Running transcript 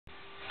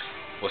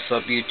What's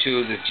up,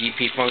 YouTube? This is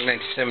GP Funk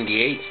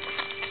 1978.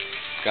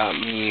 Got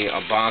me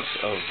a box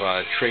of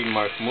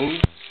TradeMark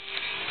moves.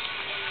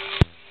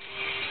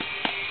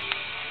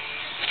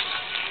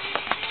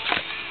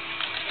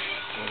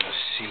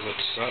 Let's see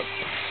what's up.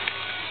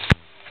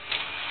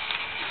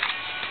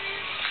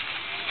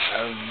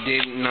 I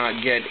did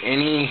not get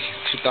any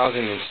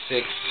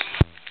 2006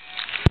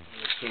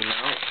 when it came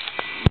out.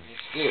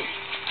 Missed it.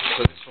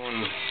 So this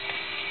one,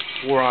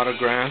 4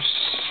 autographs,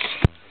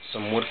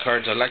 some wood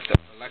cards. I like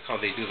how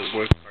they do the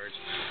wood cards.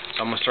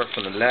 So I'm gonna start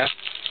from the left.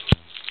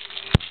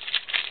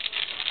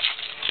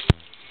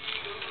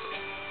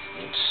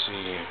 Let's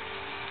see.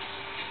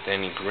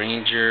 Danny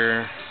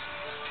Granger,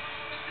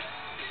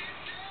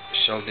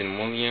 Sheldon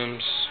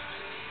Williams,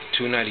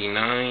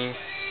 $2.99,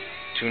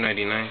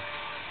 $2.99.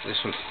 This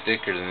one's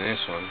thicker than this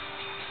one.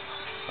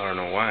 I don't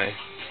know why.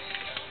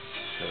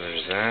 So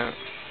there's that.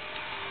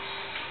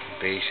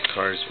 Base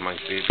cards, Mike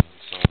Bibby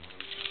and so on.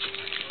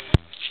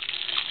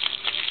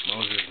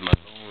 Moses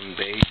Malone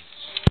base.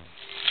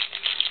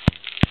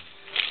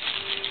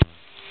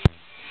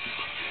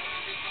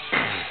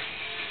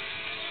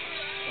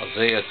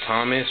 Isaiah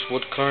Thomas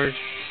wood card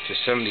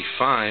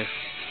 /75.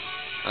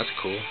 That's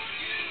cool.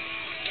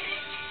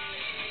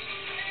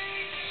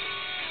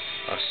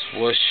 A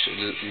swoosh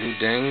Lu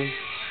Deng,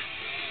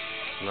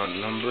 not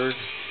numbered.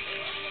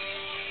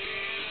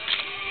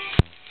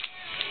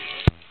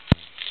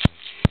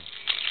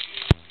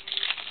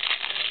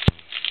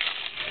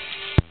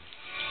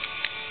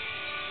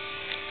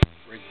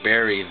 Rick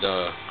Barry,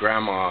 the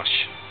grandma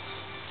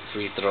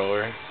free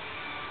thrower.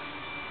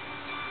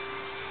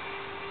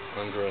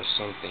 Under a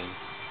something,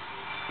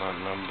 not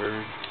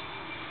numbered.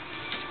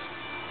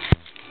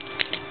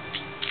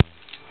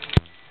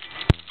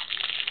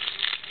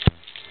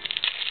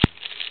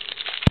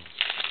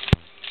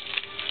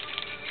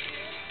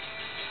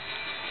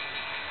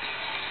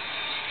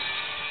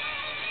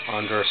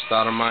 Andra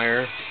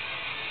Stoudemire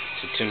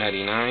to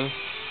 $2.99.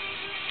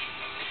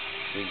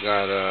 We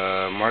got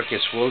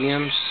Marcus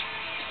Williams,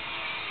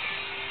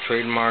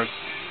 TradeMark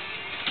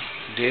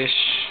dish.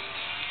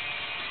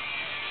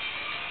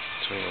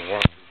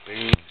 Walker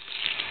base.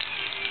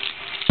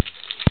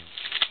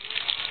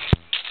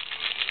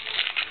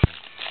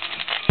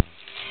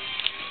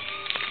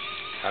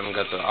 Haven't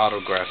got the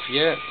autograph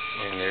yet.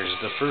 And there's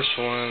the first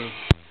one.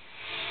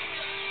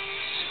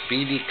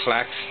 Speedy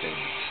Claxton,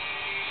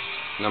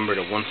 number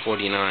to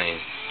 149.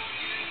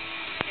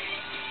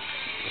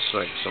 It's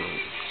like some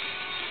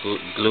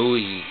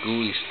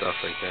gooey stuff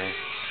right there.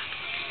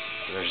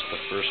 There's the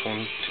first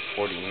one,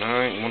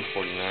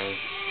 149.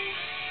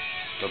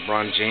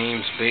 LeBron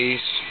James base.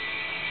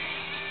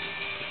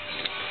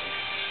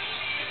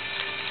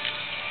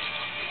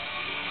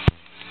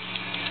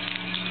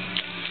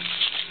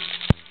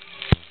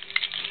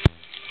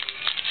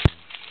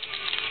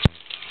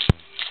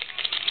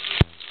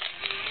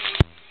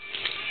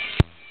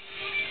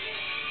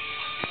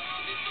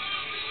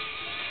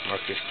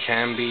 Marcus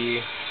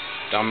Camby,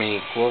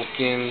 Dominique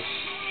Wilkins,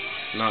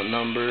 not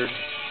numbered.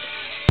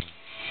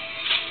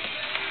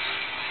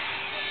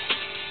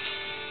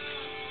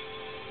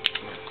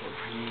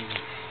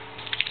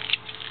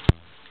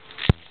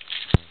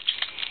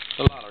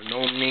 A lot of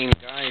no-name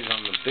guys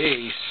on the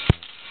base.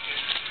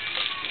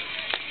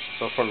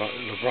 So for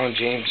LeBron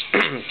James,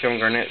 Kevin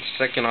Garnett,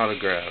 second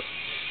autograph.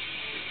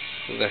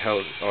 Who the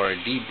hell? Or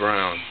D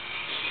Brown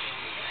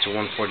to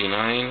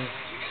 149.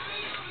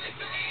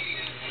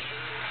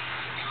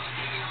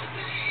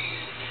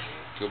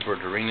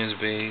 Gilbert Arenas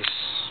base.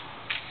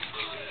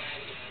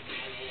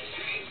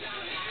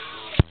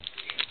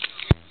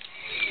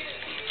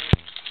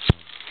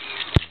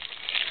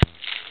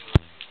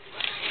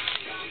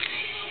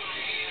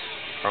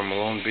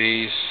 Malone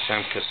base,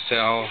 Sam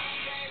Cassell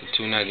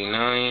to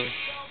 $2.99.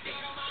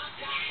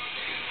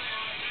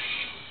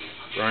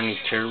 Ronnie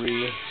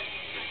Terry.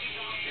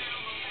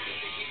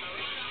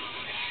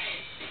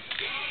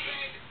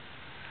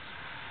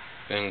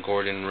 Ben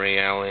Gordon, Ray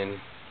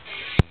Allen.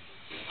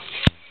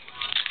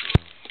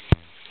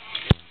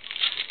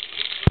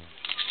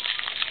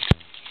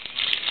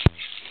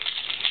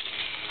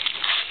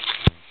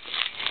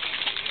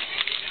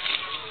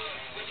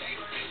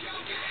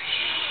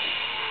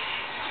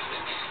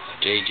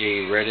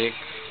 JJ Redick,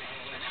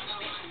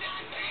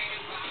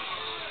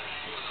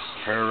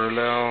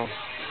 parallel,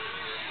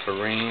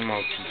 Kareem,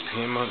 I'll keep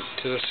him up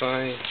to the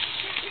side.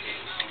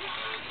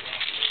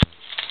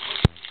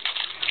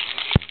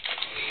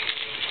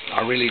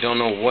 I really don't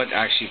know what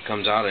actually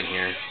comes out in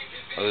here,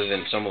 other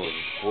than some of the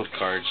wood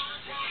cards.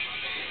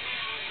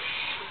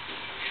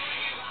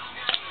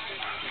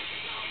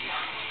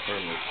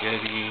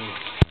 Getty,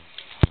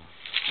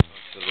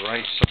 to the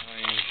right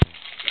side.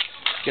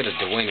 Get a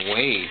Dwayne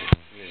Wade.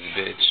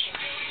 Bitch.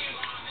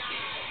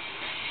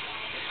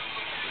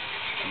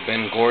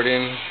 Ben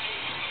Gordon,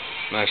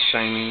 nice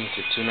shiny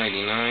to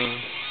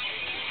 $2.99.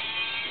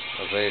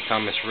 Isaiah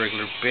Thomas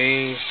regular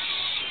base.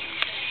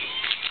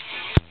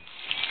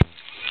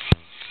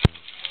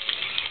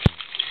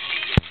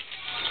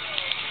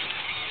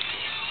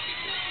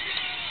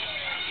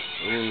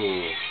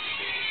 Ooh,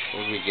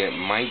 What do we get?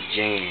 Mike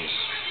James.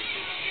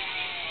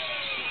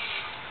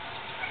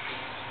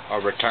 A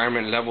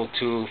retirement level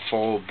 2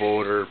 full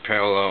border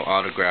parallel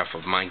autograph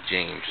of Mike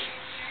James.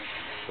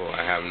 Who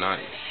I have not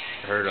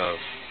heard of.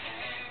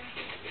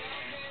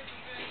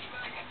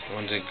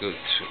 When's it good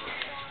to?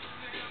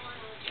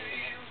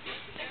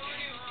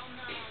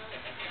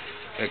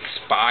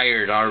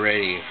 Expired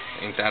already.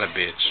 Ain't that a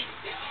bitch?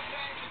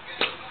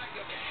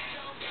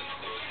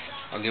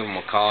 I'll give them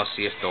a call,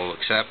 see if they'll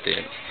accept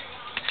it.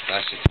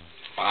 That's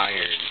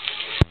expired.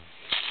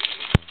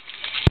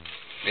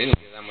 They didn't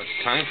give that much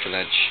time for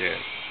that shit.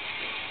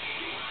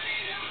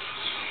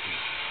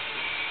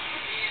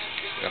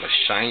 Got a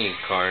shiny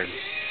card.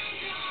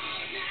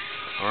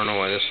 I don't know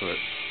why this was.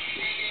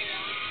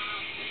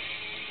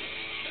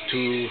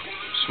 2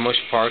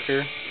 Smush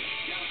Parker.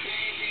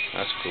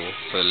 That's cool.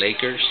 For the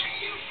Lakers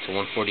to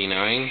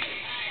 149.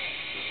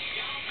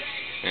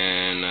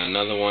 And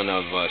another one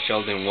of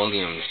Sheldon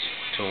Williams,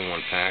 2-in-1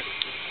 pack.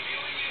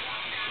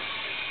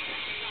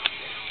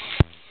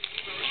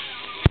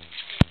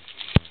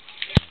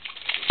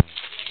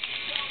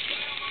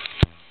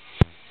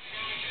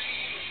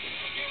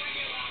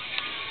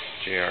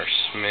 J.R.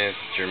 Smith,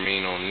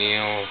 Jermaine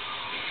O'Neal,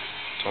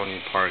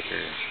 Tony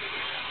Parker.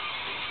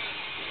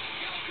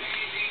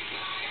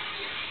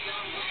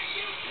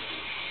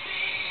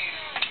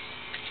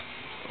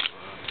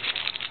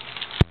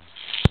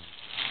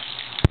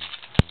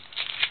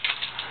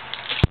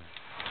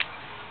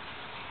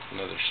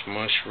 Another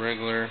Smush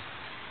regular.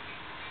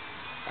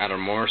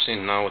 Adam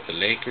Morrison now with the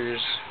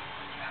Lakers.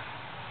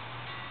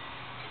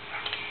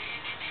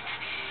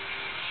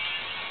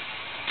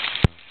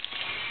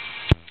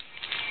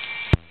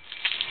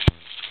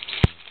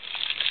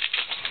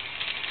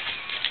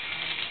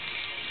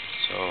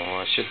 So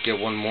I should get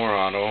one more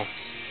auto.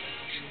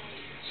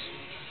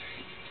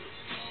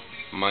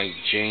 Mike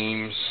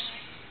James.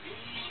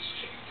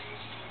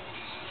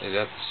 Is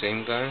that the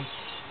same guy?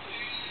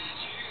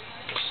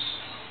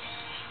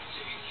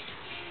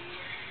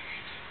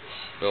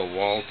 Bill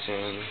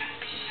Walton.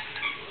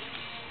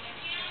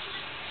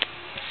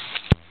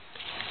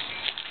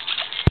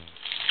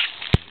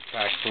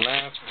 Pack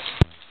left.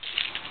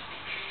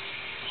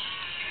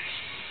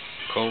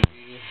 Kobe.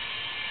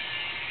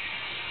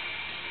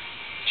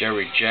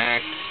 Jerry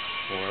Jack,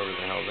 whoever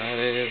the hell that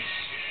is.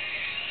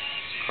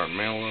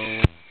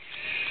 Carmelo.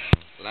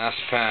 Last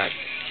pack.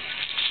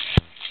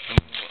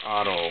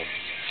 Auto.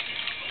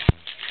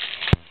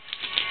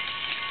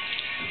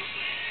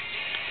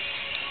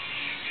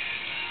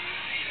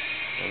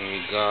 And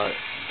we got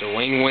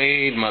Dwayne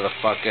Wade,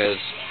 motherfuckers.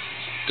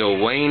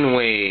 Dwayne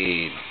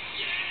Wade.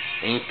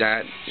 Ain't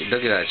that?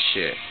 Look at that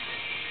shit.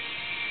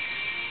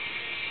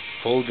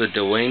 Pulled the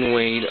Dwayne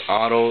Wade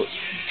auto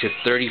to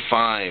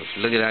 35.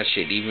 Look at that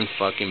shit. Even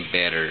fucking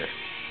better.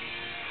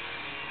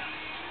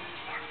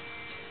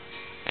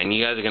 And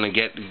you guys are gonna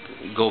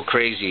go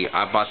crazy.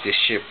 I bought this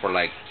shit for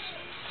like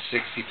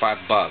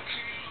 $65.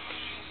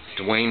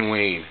 Dwayne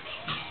Wade.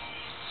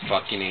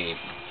 Fucking A.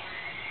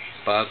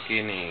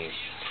 Fucking A.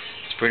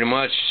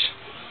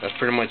 That's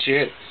pretty much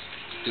it.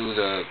 Do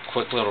the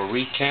quick little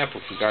recap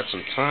if we got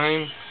some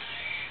time.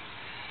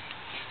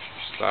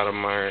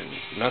 Stoudemire,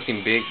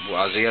 nothing big.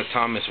 Isaiah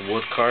Thomas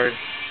wood card.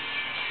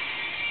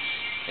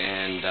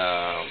 And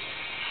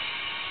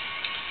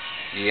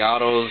the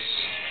autos.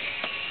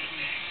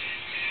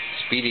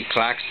 Speedy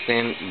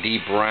Claxton, D.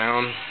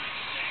 Brown,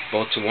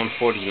 both to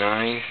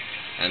 149.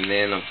 And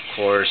then of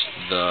course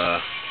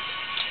I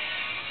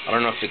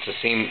don't know if it's the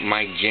same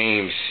Mike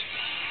James.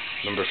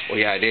 Number 4,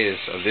 yeah, it is,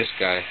 of this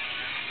guy.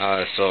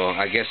 So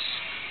I guess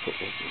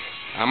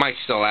I might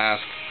still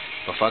ask,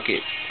 but fuck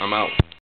it, I'm out.